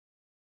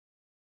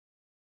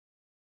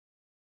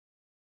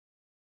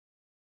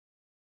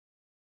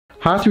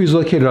Heart 3 is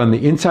located on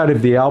the inside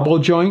of the elbow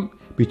joint,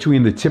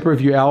 between the tip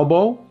of your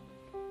elbow,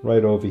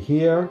 right over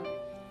here,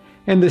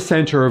 and the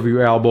center of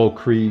your elbow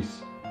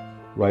crease,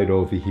 right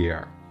over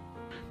here.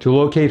 To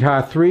locate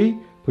Heart 3,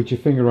 put your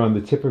finger on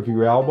the tip of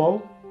your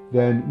elbow,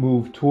 then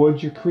move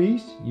towards your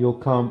crease. You'll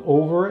come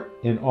over it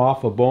and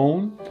off a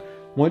bone.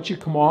 Once you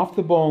come off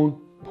the bone,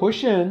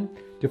 push in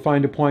to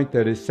find a point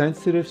that is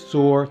sensitive,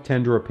 sore,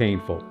 tender, or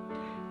painful.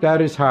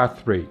 That is Heart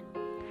 3.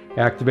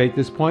 Activate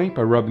this point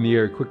by rubbing the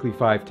area quickly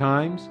 5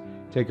 times.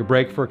 Take a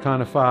break for a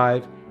count of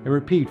 5 and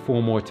repeat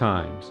 4 more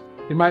times.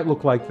 It might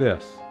look like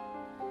this.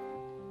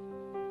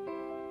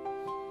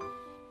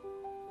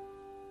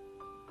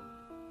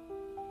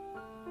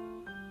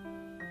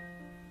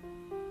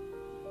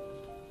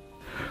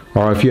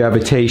 Or if you have a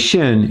Tei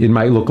Shin, it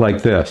might look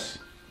like this.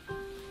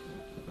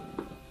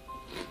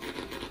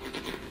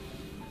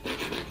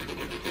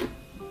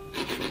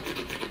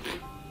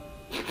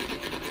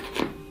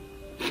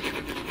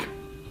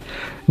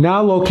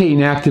 Now locate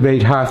and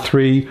activate Heart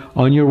 3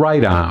 on your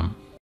right arm.